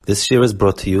This year is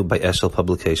brought to you by Eshel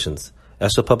Publications.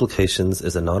 Eshel Publications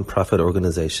is a non-profit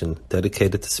organization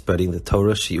dedicated to spreading the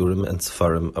Torah, Shiurim, and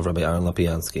Sefarim of Rabbi Aaron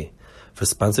Lapiansky. For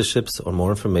sponsorships or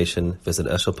more information, visit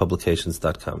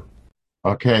eshelpublications.com.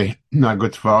 Okay, now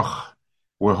good Tvach.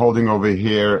 We're holding over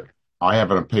here. I have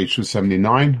it on page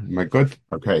 279. Am I good?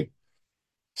 Okay.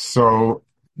 So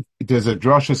there's a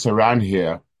drashas around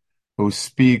here who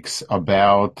speaks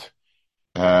about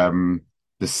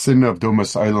the sin of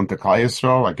Dumas Eilam to Klal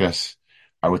Yisrael. I guess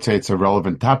I would say it's a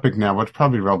relevant topic now, but it's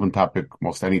probably a relevant topic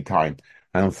most any time.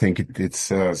 I don't think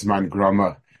it's Zman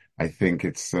Grama. I think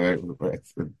it's the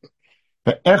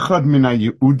Echad min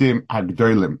HaYehudim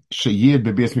HaGdolim sheyid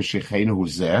bebeis Mishicheinu hu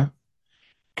zeh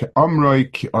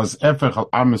ke'amroi ki oz efech al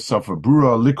am sofer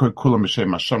brura likoi kulam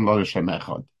b'shem Hashem lo l'shem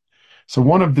echad. So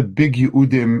one of the big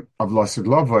Yehudim of Lasid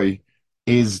Lavoi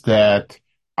is that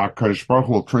HaKadosh Baruch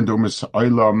Hu will turn Dumas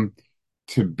Eilam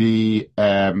to be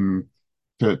to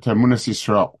Emunas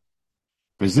Yisrael.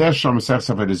 V'zeh sham Masech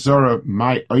Avodah Zarah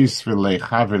my ois v'lei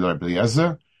chaver Rabbi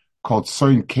Eliezer called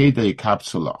Soin Kedei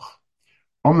Kapsulach.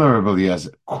 Omna Rabbi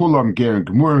Eliezer kulam gerin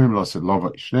gemurim Lasid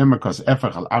Lavoi shnei because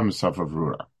efech al am sofer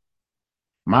vrura.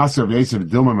 Master of Yesodei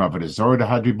Dilmim Avodah Zarah the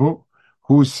Hadribu,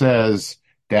 who says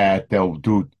that they'll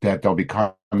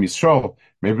become Yisrael.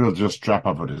 Maybe they'll just drop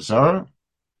Avodah Zarah.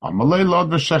 Amalei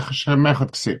lod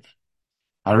v'shemechad ksiv.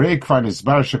 Harei kvar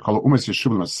nizbar shekol umas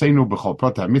yeshub l'maseinu b'chol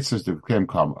prota mitzvahs devkem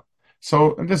kama.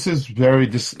 So this is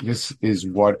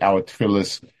what our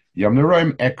tefillas Yom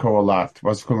Noraim echo a lot.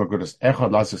 What's called good as echad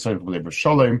las yisrael v'lei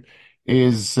b'sholem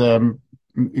is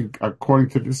according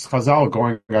to this Chazal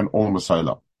going on all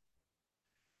Masayla.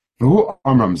 V'hu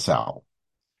amram zal.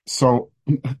 So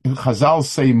Chazal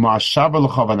say ma shava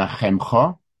l'cha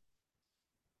v'nachemcha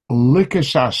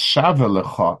likesha shava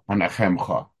l'cha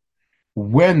v'nachemcha.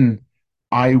 When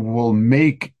I will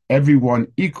make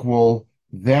everyone equal,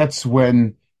 that's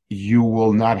when you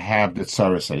will not have the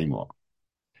tsaris anymore.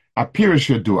 Apirish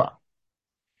yadua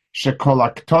shekol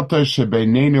aktota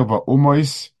shebeinenu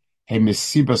va'umois he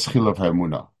mesibas chilav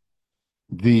ha'emuna.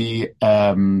 The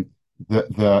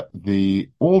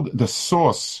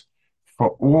source for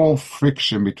all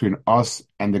friction between us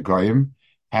and the Goyim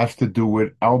have to do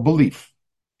with our belief.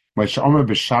 Omer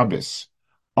b'Shabbos,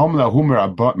 Omla Humer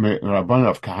Rabban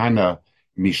of Kahana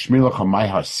Mishmilach Hamai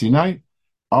Har Sinai,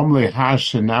 Omle Har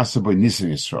Shenasa Boy Nisan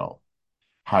Yisrael.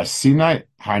 Har Sinai,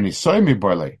 Har Nisoy Mi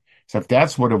Boile. So if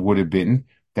that's what it would have been,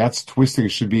 that's twisting. It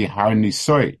should be Har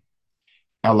Nisoy.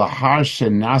 Ela Har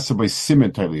Shenasa Boy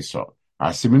Simen Toy Yisrael.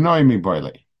 Har Simenoi Mi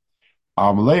Boile.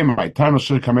 Omle my time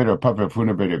should come to a papa of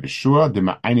Huna Bede Yeshua, the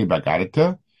Ma'ani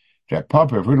Bagadita, the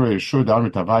papa of Huna Yeshua, the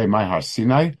Amitavai My Har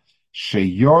Sinai.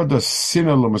 Sheyorda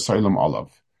Sinna L'Masaylam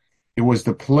Olav. It was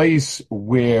the place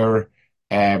where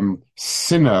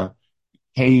Sinna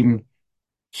came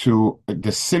to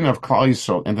the sin of Klal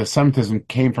Yisrael, and the Semitism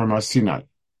came from Har Sinai.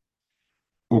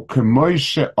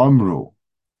 Ukemoishe Omru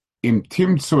Im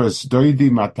Timtzu Es Doidi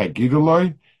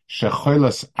Matagidoloi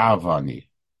Shecholas Avani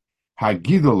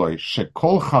Hagidoloi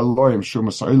Shekol Chaloim Shu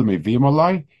Masaylam Evim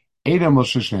Olai Edam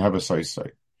L'Shish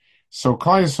Nehevasoisoi. So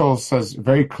Klal Yisrael says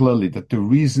very clearly that the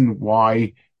reason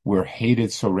why we're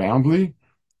hated so roundly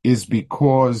is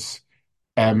because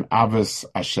Avos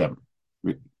Hashem.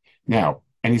 Now,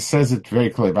 and he says it very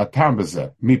clearly. Vatam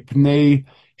b'zeh mipnei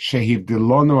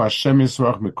shehivdilono Hashem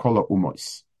Yisroach mikol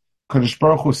ha'umos. Kadosh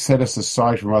Baruch Hu set us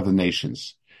aside from other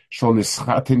nations. Shol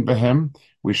nischatin behem,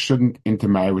 we shouldn't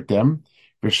intermarry with them.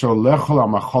 V'shol lechol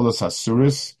ha'macholos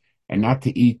asuris, and not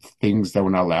to eat things that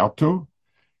we're not allowed to.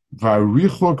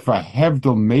 V'arichuk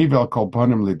v'hevdol mevel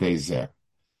kolponim l'dei.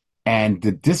 And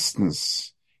the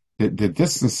distance, the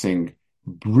distancing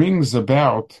brings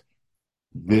about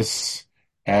this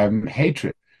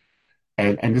hatred.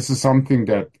 And this is something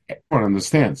that everyone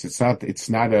understands. It's not a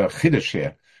chiddush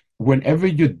here. Whenever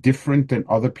you're different than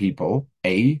other people,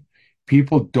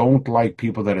 people don't like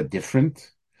people that are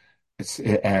different. It's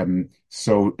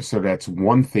so that's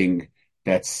one thing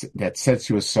that sets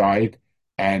you aside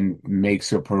and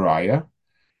makes you a pariah,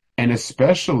 and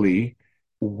especially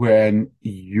when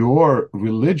your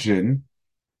religion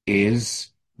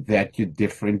is that you're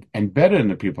different and better than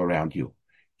the people around you.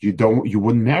 You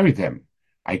wouldn't marry them.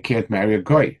 I can't marry a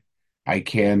guy. I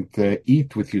can't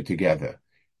eat with you together.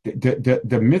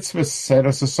 The mitzvah set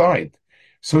us aside.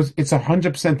 So it's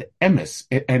 100% emes,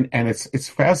 and it's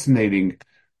fascinating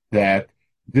that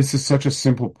this is such a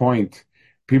simple point.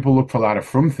 People look for a lot of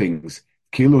from things.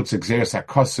 Kilu it's exeris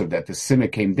hakosov, that the sinner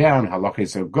came down, halach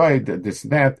is a guy, this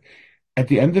and that. At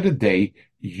the end of the day,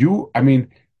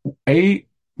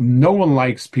 no one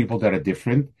likes people that are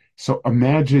different. So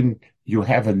imagine you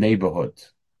have a neighborhood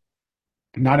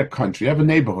not a country. You have a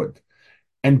neighborhood,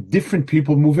 and different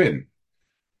people move in.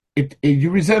 You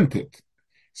resent it.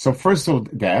 So first of all,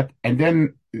 that, and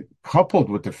then coupled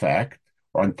with the fact,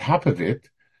 or on top of it,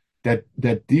 that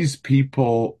these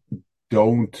people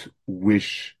don't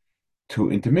wish to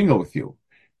intermingle with you.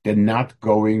 They're not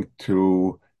going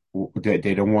to.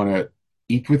 They don't want to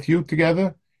eat with you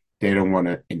together. They don't want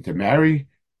to intermarry.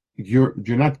 You're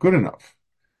not good enough.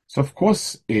 So of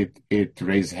course it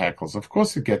raises hackles. Of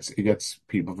course it gets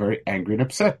people very angry and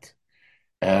upset.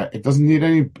 It doesn't need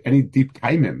any deep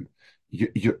time in.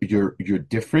 You're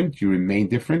different. You remain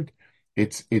different.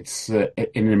 It's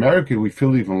in America we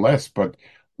feel even less. But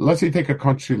let's say take a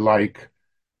country like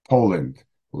Poland,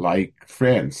 like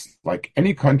France, like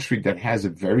any country that has a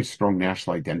very strong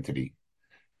national identity,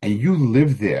 and you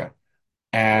live there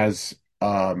as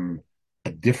a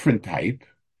different type,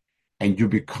 and you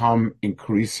become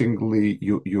increasingly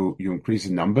you increase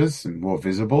in numbers and more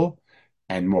visible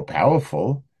and more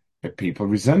powerful, that people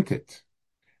resent it,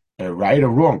 right or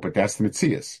wrong, but that's the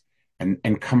Metzias.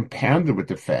 And compounded with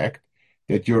the fact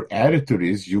that your attitude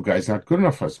is, you guys are not good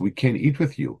enough for us. We can't eat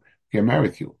with you. We can't marry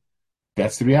with you.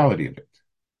 That's the reality of it.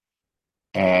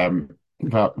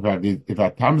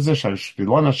 והטעם זה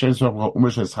שהשפילון השם זו אומר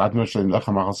שהזכרנו שנלך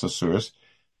המחס הסורס,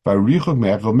 והריחוק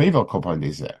מעבר ומעבר כל פעם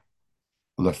לזה.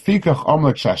 לפיכך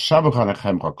עומק שהשבח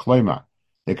עליכם כלומר,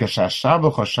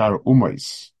 וכשהשבח השאר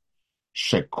אומייס,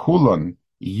 שכולן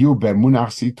יהיו במונח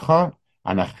סיתך,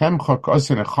 עליכם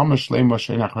כעושה נחמה שלמה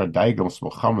שאין אחר דייגל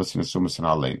סמוכם וסנסום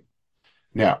וסנעלין.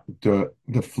 Now,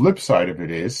 the flip side of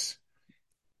it is,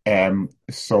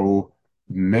 so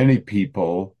many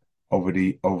people over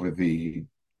the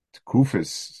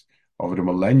Kufis, over the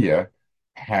millennia,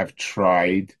 have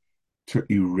tried to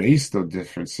erase those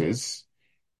differences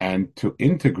and to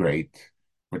integrate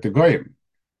with the Goyim.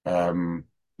 There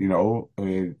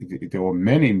were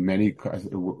many,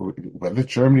 whether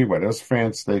it's Germany, whether it's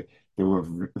France, they were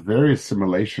very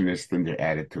assimilationist in their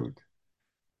attitude.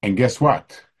 And guess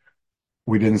what?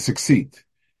 We didn't succeed.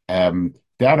 That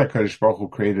HaKadosh Baruch Hu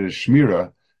created a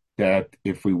shmira that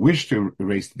if we wish to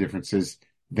erase the differences,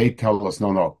 they tell us,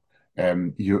 no,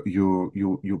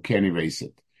 you can't erase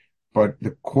it. But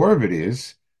the core of it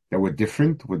is that we're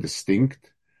different, we're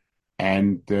distinct,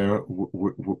 and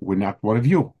we're not one of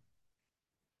you.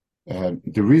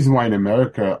 The reason why in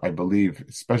America, I believe,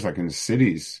 especially like in the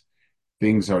cities,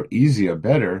 things are easier,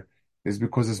 better, is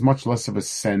because there's much less of a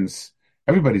sense.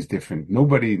 Everybody's different.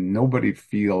 Nobody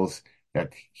feels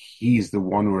that he's the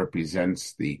one who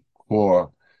represents the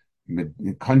core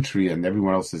country and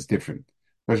everyone else is different.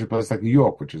 Especially a place like New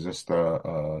York, which is just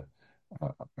a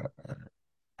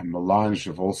melange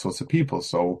of all sorts of people.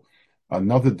 So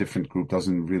another different group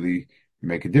doesn't really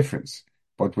make a difference.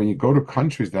 But when you go to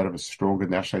countries that have a stronger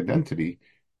national identity,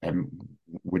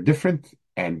 we're different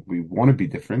and we want to be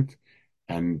different,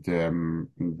 and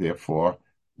therefore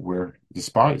we're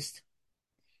despised.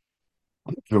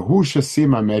 והוא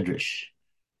ששים המדרש,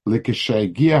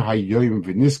 לכשהגיע היום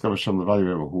ונזכר בשם לבד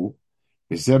והוא,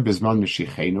 וזה בזמן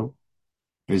משיחנו,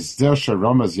 וזה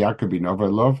שרמז יעקב בן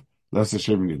אברהם, לעשה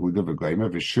שם יהודה וגוימה,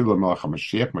 ושילה מלך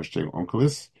המשיח, משתים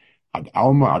אונקלס, עד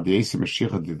אלמה עד יסי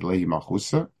משיח דדלי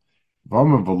מלכוסה,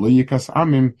 ואומר ולא יקס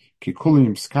עמים, כי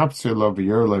כולם סקפצו לו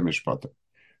וירא לו משפטו.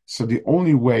 So the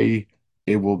only way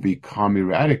it will become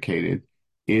eradicated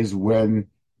is when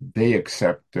they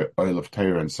accept the oil of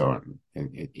Torah and so on,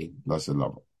 in lesser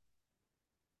level.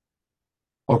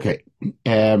 Okay,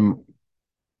 the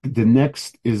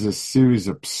next is a series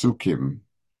of psukim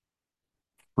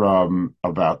from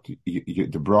about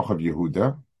the Brach of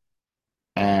Yehuda,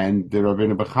 and the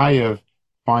Rabbeinu Bechayev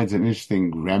finds an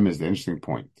interesting remez, an interesting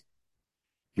point.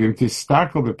 V'im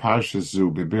tistakel b'parsha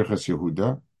zu b'birchas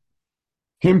Yehuda,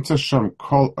 timtza sham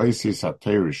kol oisis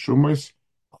HaTorah shumos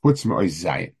chutz me'ois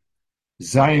Zayin.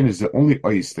 Zion is the only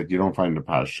ois that you don't find in the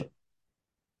parsha.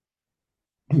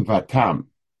 Vatam.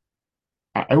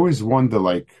 I always wonder,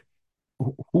 like,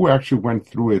 who actually went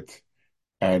through it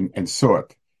and saw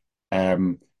it.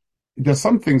 There's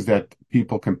some things that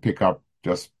people can pick up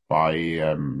just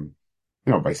by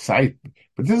by sight,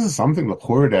 but this is something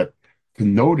l'chorah that to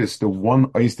notice the one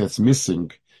ois that's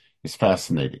missing is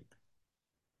fascinating.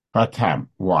 Vatam.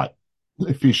 Why?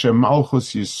 If you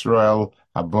Malchus Yisrael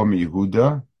Abom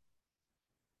Yehuda.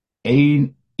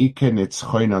 Ein Ike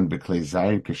Nitzchoinan B'Klei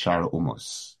Zayin K'Shar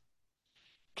Umos.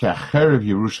 K'Acherev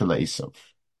Yerusha Le'Esav.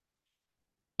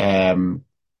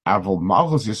 Avol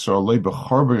Malchus Yisrael Loi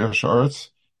B'Chorban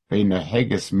Yasharetz Ve'in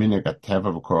Heges Mineg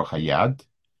HaTeva V'Korach HaYad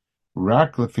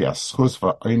Rak Lefi Aschus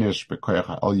V'Oinesh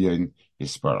B'Korach HaElyon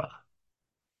Yisparach.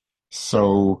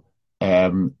 So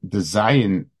the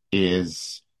Zion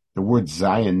is The word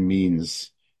Zion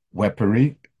means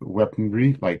weaponry,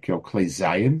 like Klei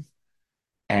Zion.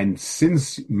 And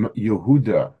since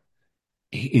Yehuda,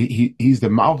 he's the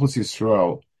Malchus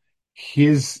Yisrael,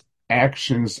 his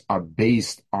actions are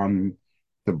based on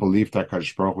the belief that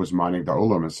Kadosh Baruch Hu is mining the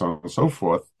Olam and so on and so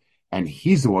forth, and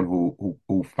he's the one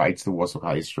who fights the wars of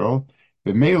Yisrael.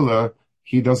 B'meila,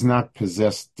 he does not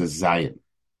possess the Zion.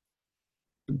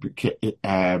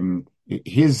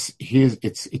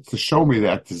 It's to show me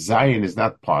that the Zion is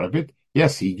not part of it.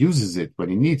 Yes, he uses it when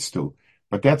he needs to,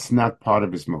 but that's not part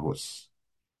of his mahus.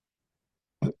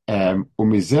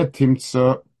 Umizet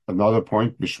timtza, another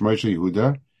point, Bishmoisha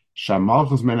Yehuda,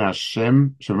 Shamalchus men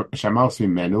Hashem, Shamalchus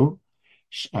mimenu,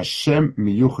 Hashem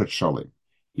miyuchat sholim.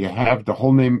 You have the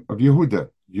whole name of Yehuda.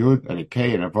 Yud and a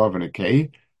K and a Vav and a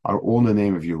K are all the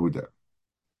name of Yehuda.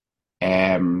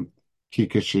 Kikash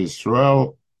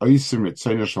Yisrael, Oisim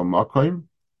Ritzayna Shal Makoim,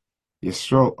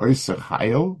 Yisrael Oisach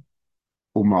Hayel,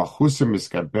 Umalchusim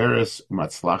Miskaberes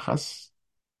Umatzlachas,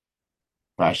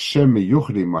 Vashem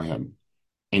miyuchri mahem.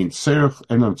 Ein Tzerich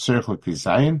Enon Tzerich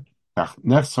L'Kizayin, Ach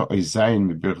Nechza Oizayin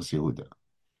Mibirchas Yehuda.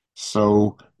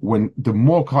 So when the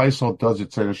more Klal Yisrael does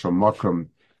it,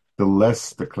 the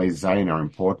less the Klei Zayin are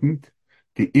important.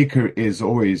 The Iker is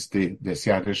always the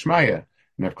Siyata Shmaya.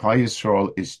 And if Klal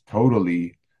Yisrael is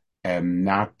totally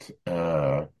not,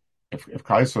 if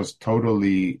Klal Yisrael is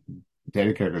totally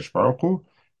dedicated to Baruch Hu,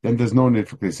 then there's no need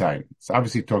for Klei Zayin. It's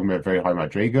obviously talking about a very high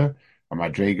Madrega, a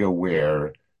Madrega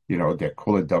where, they're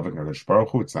called David and Baruch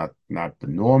Hu. It's not the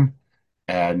norm.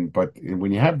 But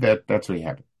when you have that, that's what you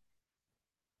have.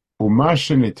 Why is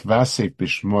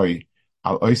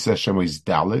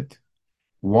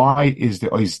the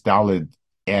Ois Dalid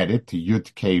added to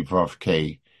Yud K Vav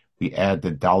K? We add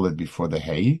the Dalid before the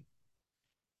Hey.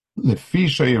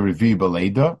 Lefisha Revi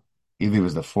Beleda, either it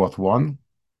was the fourth one.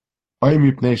 Oy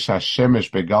Mipnei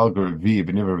Shashemesh Begalgar Revi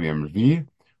Benivarim Revi,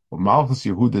 or Malchus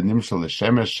Yehuda Nimshal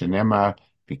Shemesh Shenema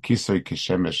Bikisoy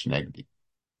Kishemesh Negdi.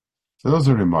 So those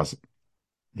are Remazim.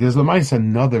 There's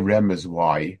another remez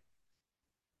why.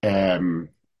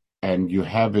 And you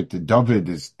have it, the David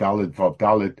is Dalit Vav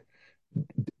Dalit.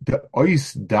 The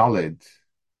Ois Dalit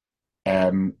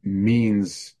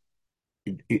means,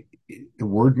 the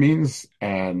word means,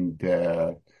 and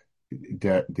the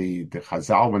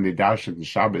Chazal, when they dash it in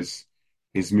Shabbos,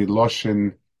 is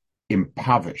Miloshin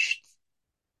impoverished.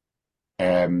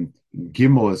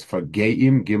 Gimel is for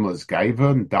Geim, Gimel is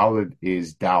Gaiva, and Dalit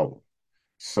is Dal.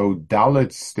 So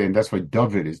Dalit, and that's why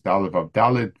David is Dalit Vav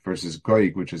Dalit versus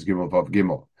Goig, which is Gimel Vav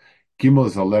Gimel. Gimel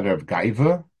is a letter of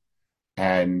Gaiva,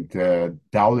 and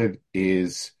Dalit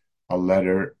is a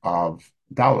letter of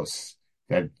Dallas,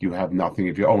 that you have nothing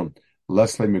of your own.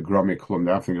 Leslie Migrami Klum,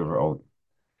 nothing of your own.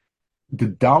 The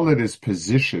Dalit is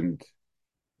positioned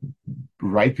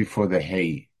right before the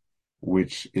Hey,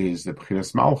 which is the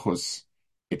B'chinas Malchus.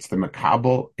 It's the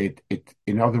Makabel.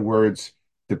 In other words,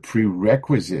 the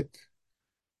prerequisite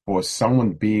for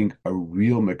someone being a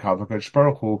real Mekabel Kadosh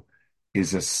Baruch Hu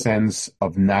is a sense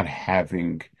of not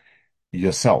having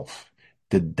yourself.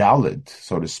 The Dalid,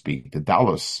 so to speak, the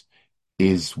Dalus,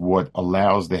 is what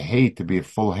allows the Hey to be a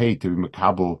full Hey, to be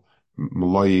Mekabel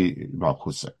Maloi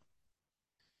Malchusa.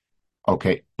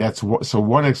 Okay, so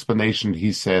one explanation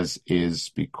he says is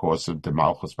because of the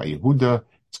Malchus by Yehuda.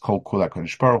 It's called Kula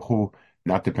Kadosh Baruch Hu,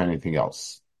 not depending on anything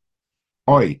else.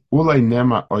 Oi, ulay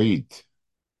nema oit.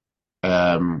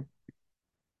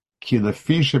 Ki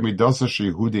lefi shemidosa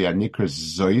sheyehudi anikras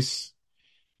zois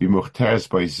b'muchteres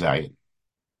boi zayin.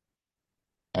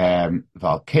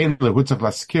 Val kein lehutzach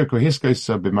laskir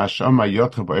kohiskoisa b'mashama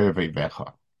yotcha b'oyer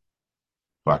veivecha.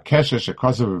 V'akesha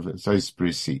shekosav zois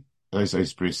brisi.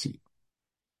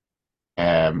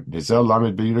 V'zel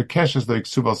lamed b'yura keshes lo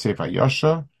yiksuv al seif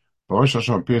hayosha b'rosh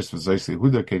hashon pirs v'zois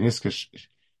lehuda keiniske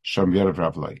shom yerav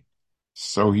ravloi.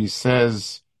 So he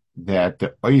says that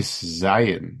the Ois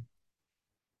Zion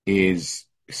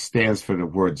stands for the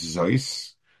word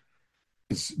Zois.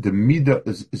 The Midah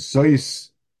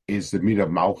Zois is the Midah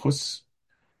of Malchus,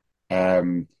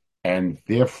 and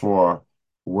therefore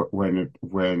when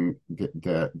the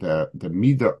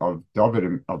Midah of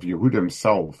David of Yehuda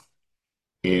himself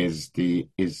is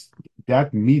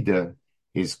that Midah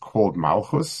is called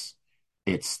Malchus.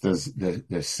 It's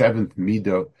the seventh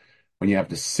Midah. When you have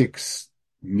the 6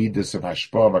 midas of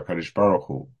Hashpah Kadosh Baruch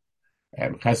Hu,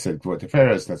 Chesed, Kvod,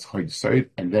 Tiferes, that's Chod Soid,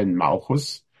 and then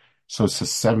Malchus. So it's the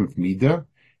 7th midah,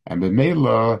 and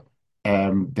B'meila,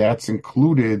 that's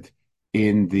included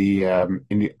in the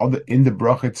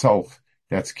bracha itself.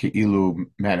 That's Keilu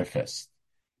manifest,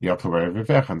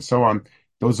 and so on.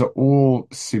 Those are all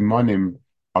simonim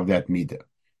of that midah.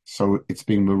 So it's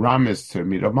being miramis to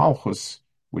midah Malchus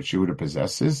which Yehuda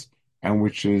possesses, and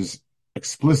which is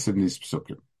explicit in these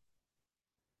psukim.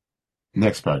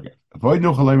 Next paragraph. Avoid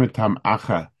nuchalim tam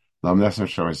acha lam nesem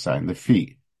shomesayin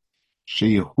lefi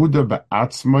sheYehuda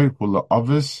be'atzmoi hula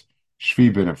ovis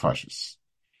shvi benefashis.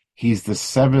 He's the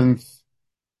seventh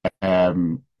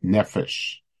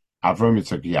nefesh. Avram,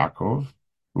 Yitzchak, Yaakov,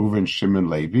 Reuven, Shimon,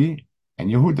 Levi,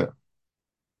 and Yehuda.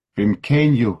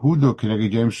 V'imkein Yehuda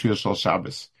keneged Yom Shvil Shal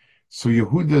Shabbos. So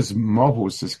Yehuda's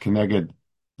mohus is keneged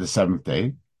the seventh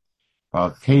day.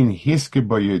 V'alkein hiske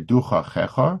bo yeducha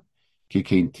checha ki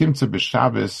kein timtze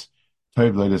b'Shabbos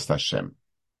toiv leides Hashem.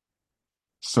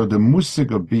 So the musig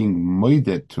of being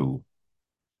moided to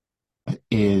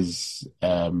is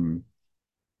in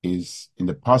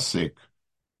the pasuk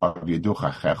of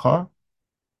Yeducha Checha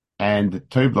and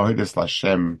Toiv Lohides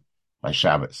Lashem by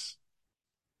Shabbos.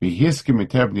 V'hiski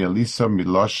mitev ni'alisa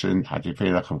miloshin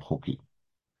hatifei lachem chuki.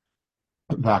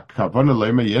 V'akavona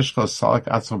loima yeshcha salak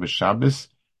atzma b'Shabbos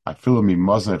afilu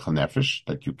mimozan echel nefesh,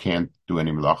 that you can't do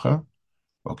any melacha.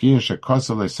 V'kiyin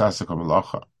shekosa le'sasek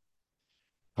melacha.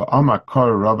 V'ama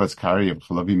kor robatz kari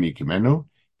v'chalavi mikimenu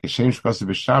kishem shekosa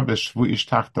b'Shabbos shvu ish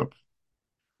tachtov.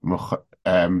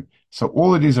 So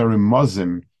all of these are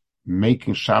remozim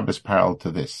making Shabbos parallel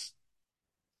to this.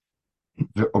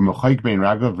 The umechoik bein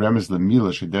ragav remez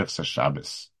lemila shederch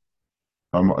Shabbos.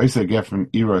 Oisa gefen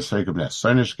iro soike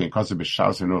b'nesonish kein kosa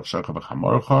b'Shabbos v'nuch shocha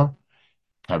v'chamorcha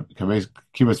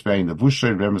kibas bein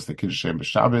levushay remez lekidushem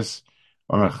b'Shabbos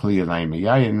omechli yanayim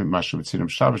yayin mashu mitzinim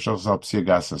Shabbos shochzal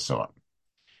psiagas and so on.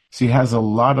 So he has a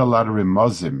lot of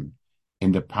remozim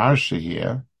in the parsha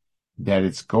here that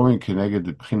it's going connected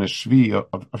the B'china Shvi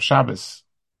of Shabbos.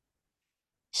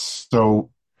 So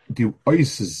the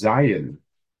Ois Zion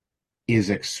is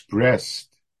expressed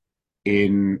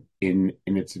in the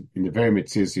very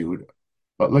Metzias Yehuda.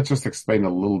 But let's just explain a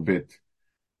little bit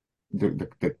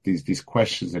these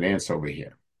questions and answers over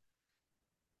here.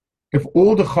 If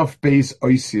all the Chaf Beis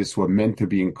Oisius were meant to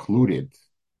be included,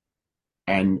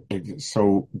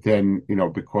 so then,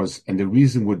 because the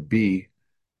reason would be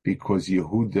because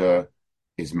Yehuda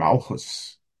is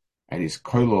Malchus and he's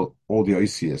Koilo all the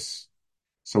Oisius.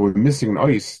 So we're missing an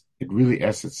Ois. It really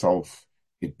asks itself,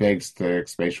 it begs the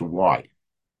explanation why.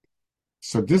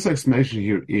 So this explanation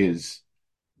here is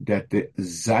that the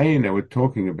Zion that we're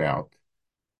talking about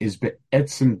is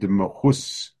be'etzem the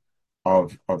Malchus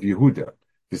of Yehuda.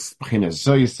 This B'chinas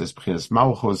Zois, this B'chinas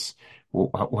Malchus,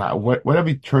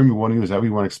 whatever term you want to use, however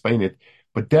you want to explain it,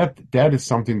 but that is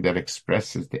something that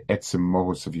expresses the etzem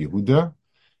Malchus of Yehuda,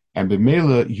 and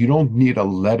b'meila you don't need a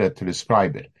letter to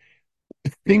describe it.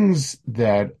 Things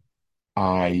that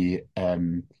I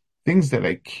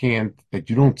can't, that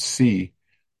you don't see,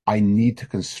 I need to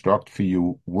construct for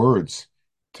you words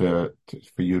for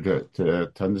you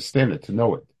to understand it, to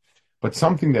know it. But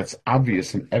something that's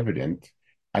obvious and evident,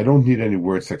 I don't need any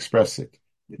words to express it.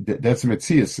 That's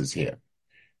Metzias is here.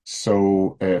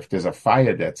 So if there's a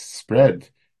fire that's spread,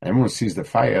 and everyone sees the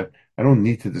fire, I don't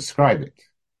need to describe it.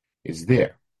 It's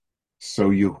there.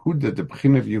 So Yehuda, the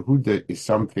B'china of Yehuda is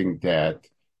something that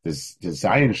the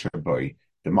Zion Shaboy,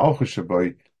 the Malchus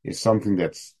Shaboy, is something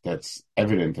that's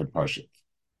evident and Pashut.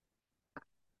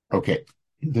 Okay,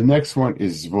 the next one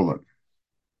is Zvulun.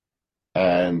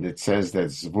 And it says that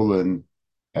Zvulun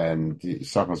and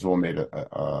Yisachar Zvulun made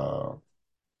a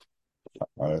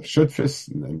shutfis,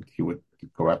 and then he would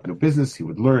go out and do business, he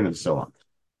would learn, and so on.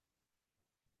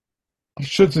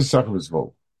 Shutfis Yisachar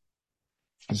Zvulun.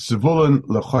 Zvulun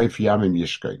lechoif yamim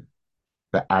yishkein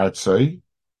be'artzoi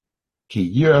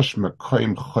ki yirash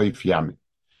mekoim choif yamim.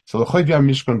 So lechoif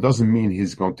yamim yishkein doesn't mean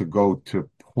he's going to go to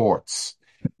ports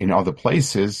in other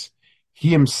places. He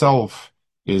himself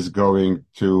is going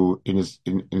to in his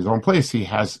own place. He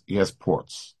has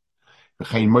ports.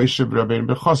 V'chein Moshe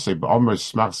b'Rabbeinu b'Chosei b'Omer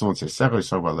smach zon tzeisecho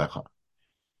yisov alecha.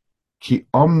 Ki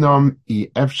omnam I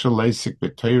efshel leisik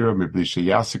b'Torah mibli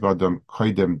sheyasik adam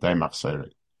koidem daimach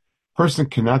seirei. Person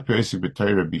cannot be Yosef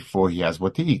b'Torah before he has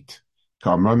what to eat.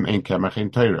 Kamram ein kemach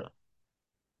ein Torah.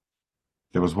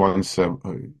 There was once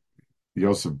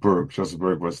Joseph Berg. Joseph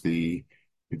Berg was the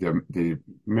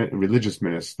religious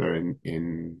minister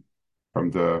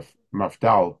from the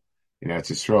Mafdal in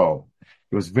Eretz Yisrael.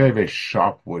 He was very, very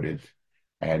sharp-witted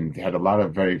and had a lot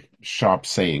of very sharp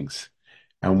sayings.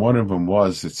 And one of them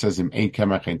was, it says in ein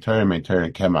kemach ein Torah ein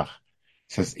kemach. It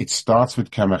says it starts with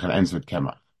kemach and ends with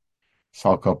kemach.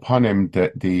 So upon him,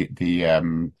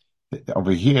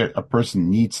 over here, a person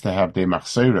needs to have the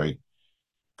machzorei.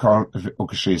 Hine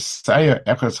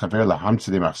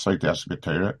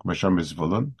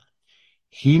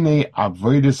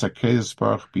avoidus akedes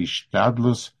baruch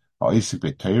b'ishtadlus ha'isik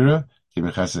b'Torah ki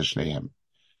mechased shleihem.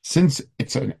 Since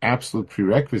it's an absolute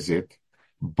prerequisite,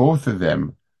 both of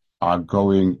them are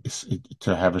going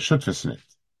to have a shutfus in it.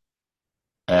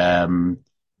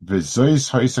 V'zois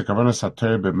hoisa kavanas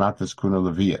HaTorah b'matas kuna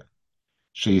levia.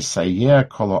 She'yisayeh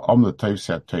kol ha'om l'toiv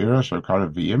se'HaTorah sh'okar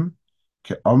v'yim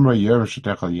ke'omra yer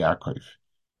sh'tech al Yaakov.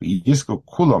 V'yisku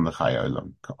kulam l'chai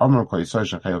olam ke'omra kol yisoi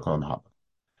sh'chayel kol ha'ab.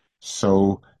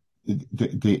 So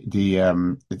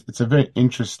it's a very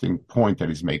interesting point that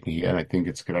he's making here, and I think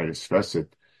it's good to stress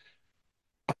it.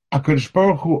 HaKadosh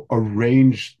Baruch Hu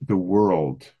arranged the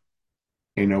world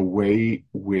in a way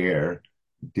where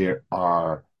there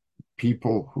are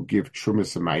people who give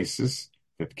trumas and maises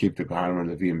that keep the Kohanim and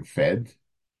Levim fed,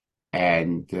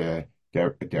 and there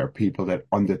are people that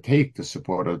undertake to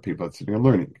support other people that's sitting and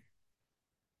learning.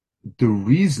 The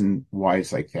reason why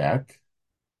it's like that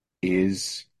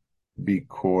is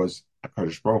because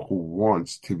HaKadosh Baruch Hu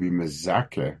wants to be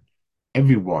mezakeh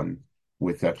everyone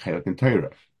with that Chelek in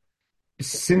Torah.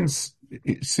 Since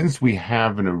we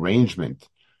have an arrangement,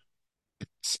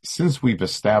 since we've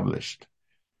established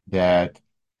that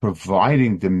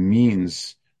providing the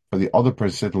means for the other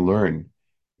person to learn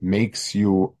makes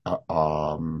you a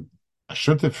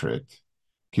shutef for it,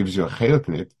 gives you a chelek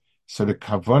in it, so the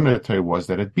kavanah was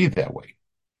that it be that way,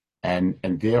 and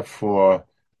therefore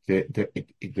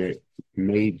it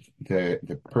made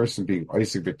the person being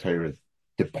Isaac B'Torah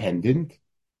dependent,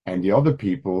 and the other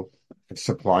people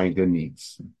supplying their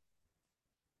needs.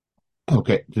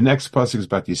 Okay, the next pasuk is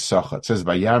about Yisachar. It says,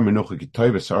 "Vayam menucha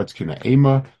kitoy v'sarts kina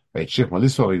ema v'etshich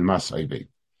malisol in mas oivei."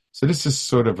 So this is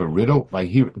sort of a riddle.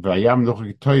 Vayam menucha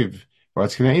kitoy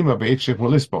v'sarts kina ema v'etshich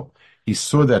malisol. He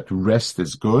saw that rest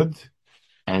is good,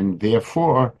 and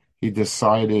therefore he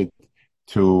decided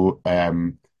to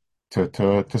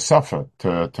suffer,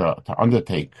 to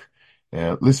undertake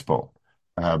lispol.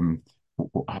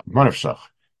 Manavshach.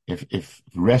 If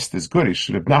rest is good, he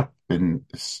should have not been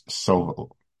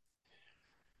so.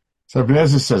 So Ibn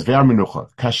says,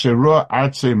 "Ve'aminucha kasherua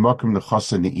artzei mokim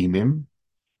nechasa neimim,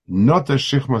 not a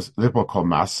shichmas lipo kol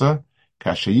masa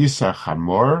kasheyisa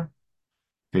chamor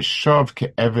v'shav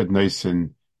ke'eved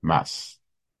noisin mas."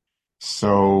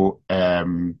 So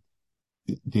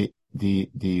the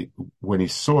when he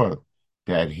saw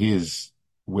that his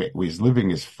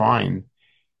living is fine,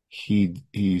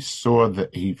 he saw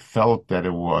that he felt that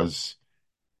it was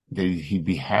that he'd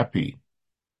be happy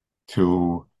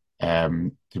to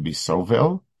be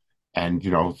sovel, and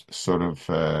sort of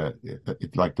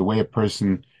like the way a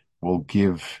person will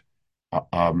give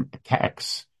a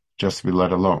tax just to be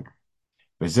let alone.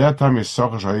 So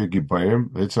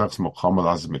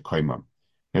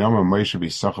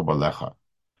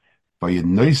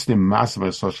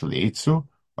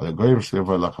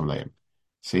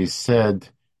he said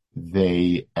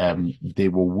they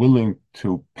were willing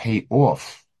to pay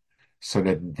off so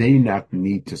that they not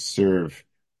need to serve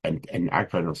and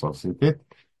act by themselves in it.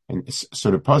 And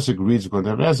so the pasuk reads,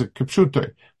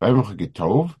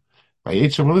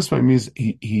 means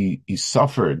he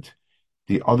suffered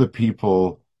the other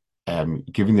people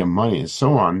giving them money and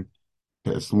so on,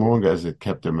 as long as it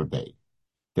kept them at bay.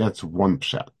 That's one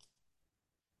pshat.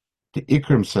 The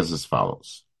Ikrim says as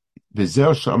follows: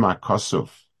 V'zeh shama kosov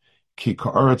ki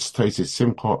ka'aretz toises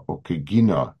simcha o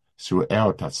kegina through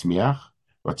el tatzmiach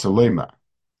v'tzalema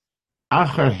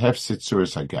achar hefsit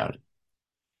suris hagar.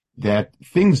 That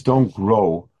things don't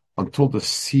grow until the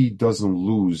seed doesn't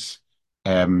lose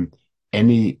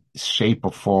any shape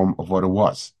or form of what it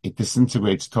was. It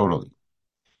disintegrates totally.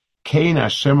 Kain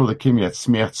Hashem Elokim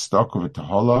yatzmiach tzedakah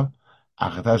v'tahola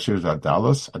achadash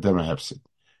v'adalos adem hefsit.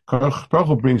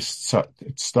 Baruch brings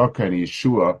tzedakah and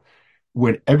Yeshua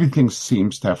when everything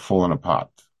seems to have fallen apart.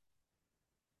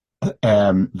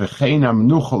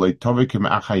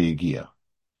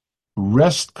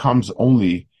 Rest comes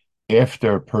only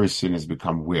after a person has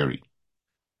become weary.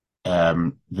 So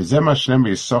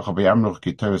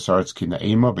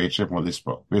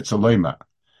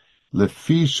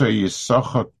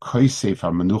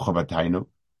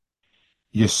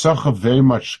Yisachar very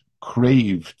much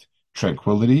craved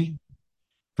tranquility.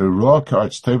 The raw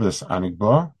cards tables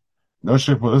anigba.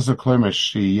 Noshik Melissa claims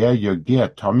she yogia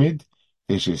tomid.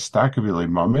 They she stakabili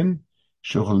mamin.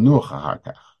 Shuchel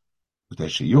nuachahakach. They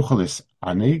she yuchelis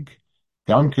anig.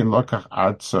 Gamkin lokach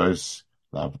adsos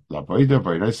lavoida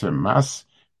vaynosim mas.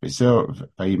 Vizel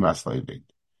vayimas levid.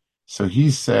 So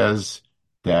he says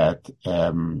that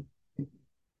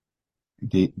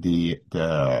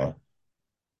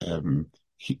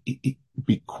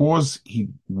because he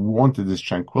wanted this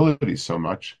tranquility so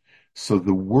much, so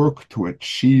the work to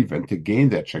achieve and to gain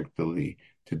that tranquility,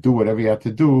 to do whatever he had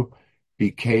to do,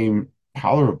 became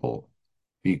tolerable,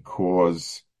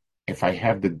 because If I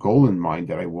have the goal in mind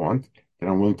that I want, then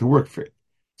I'm willing to work for it.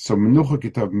 So Menucha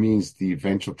Kitab means the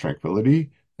eventual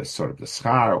tranquility, the sort of the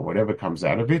schar, or whatever comes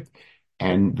out of it.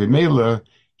 And Bimela,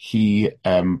 he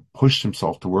pushed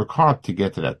himself to work hard to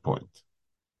get to that point.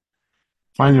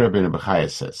 Finally, Rabbeinu Bechaya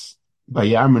says,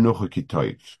 Vayar Menucha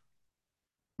Kitoiv,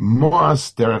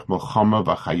 Moas Derech Melchama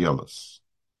V'Chayolos,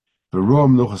 V'Ro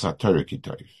Menuchas HaTorah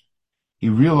Kitoiv. He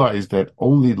realized that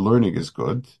only learning is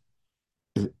good,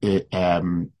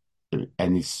 and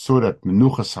he saw that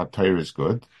Menuchas HaTorah is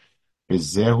good.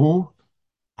 Bezehu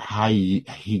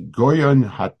Higoyon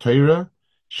HaTorah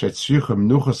shetzricha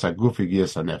Menuchas HaGuf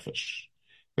v'Giyas HaNefesh.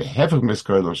 Behefech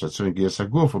Meskoylon shetzricha Giyas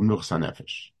HaGuf v'Menuchas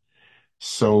HaNefesh.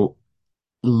 So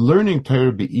learning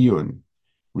Torah Be'iyun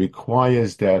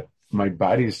requires that my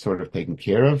body is sort of taken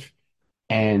care of,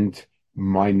 and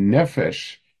my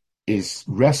nefesh is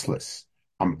restless.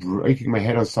 I'm breaking my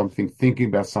head on something, thinking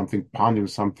about something, pondering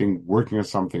something, working on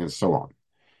something, and so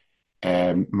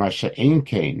on. Masha Ein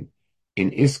Kain,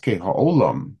 in Iske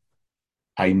Ha'olam,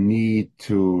 I need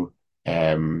to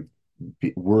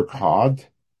work hard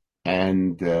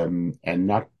and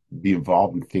not be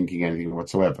involved in thinking anything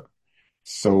whatsoever.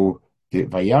 So the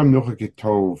Vayam Nucha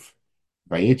Ketov,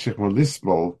 Vayetchech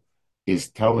Melismol is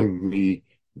telling me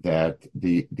that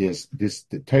the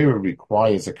Torah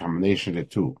requires a combination of the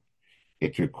two.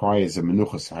 It requires a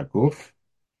Menuchas Haguf,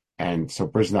 and so a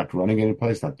person not running any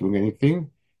place, not doing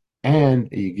anything, and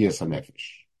a Yigiyas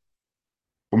HaNefesh.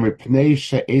 Umipnei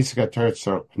she'ezek HaTorah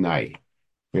tzorech pnai,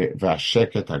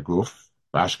 v'asheket haguf,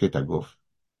 v'ashket haguf.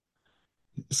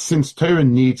 Since Torah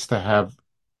needs to have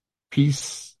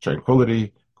peace,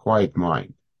 tranquility, quiet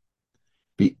mind,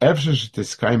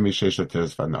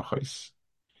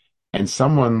 and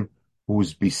someone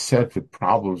who's beset with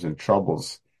problems and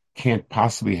troubles can't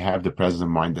possibly have the presence of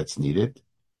mind that's needed.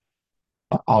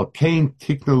 Al kain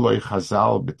tiknu loy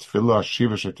chazal b'tfilah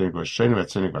shiva shetenik v'shenim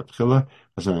v'tzenik v'tchila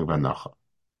v'zenik v'nacha.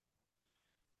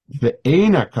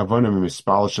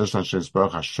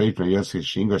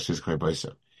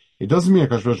 It doesn't mean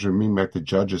Akash bring back the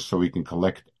judges so we can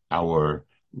collect our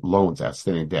loans,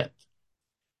 outstanding debt.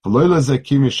 So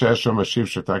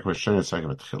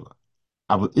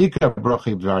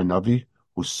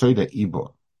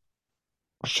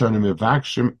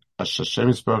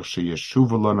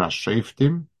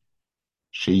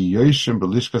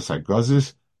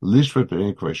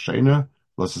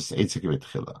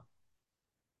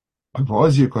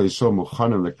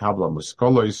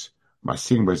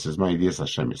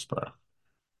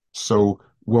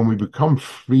when we become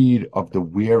freed of the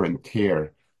wear and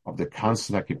tear of the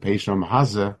constant occupation of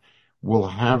Mahaza, we'll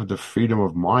have the freedom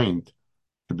of mind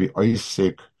to be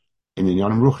oisik in the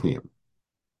Yanim Ruchniim.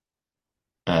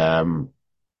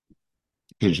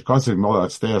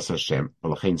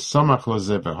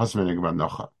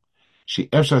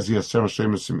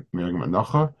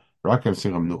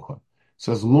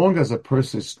 So as long as a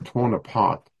person is torn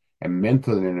apart and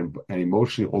mentally and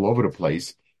emotionally all over the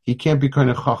place, he can't be kind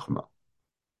of chachma.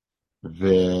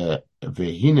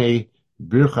 Vehine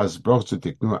birchas broch to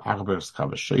tiknu achbers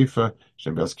chavasheifa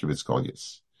shembels kivitz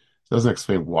kolyes. It doesn't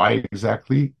explain why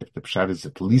exactly. If the pshat is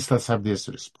at least let's have this,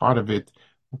 or it's part of it.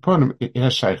 It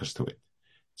has shaykhs to it.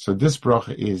 So this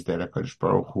bracha is that HaKadosh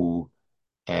Baruch Hu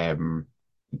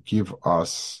give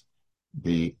us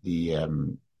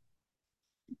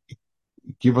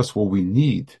give us what we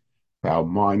need for our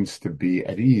minds to be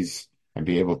at ease and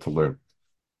be able to learn.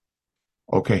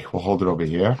 Okay, we'll hold it over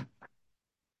here.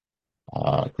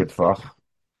 Good fuck.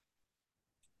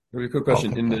 Very quick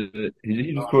question.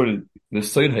 He just quoted the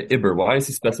Soid HaIber. Why does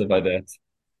he specify that?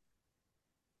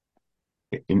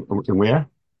 In where?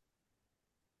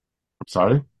 I'm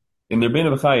sorry? In the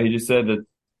Rebbeinu Bechaya, he just said that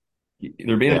the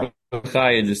Rebbeinu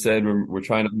Bechaya just said we're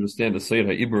trying to understand the Soid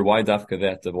HaIber. Why dafka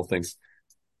that of all things?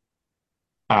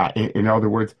 In other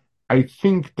words, I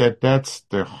think that's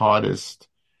the hardest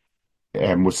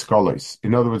with scholars.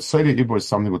 In other words, Soid HaIber is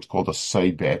something what's called a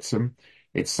Soid Be'etzim.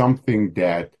 It's something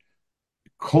that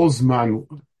Kolzman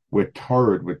with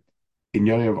Torah, with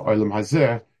Inyanim of Olam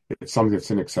Hazeh, it's something that's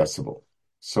inaccessible.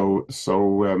 So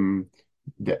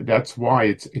that's why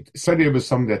it's Soid HaIber is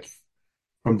something that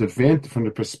from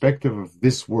the perspective of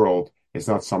this world is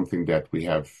not something that we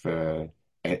have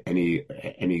any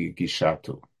gisha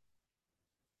to.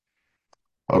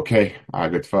 Okay,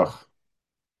 good fuck.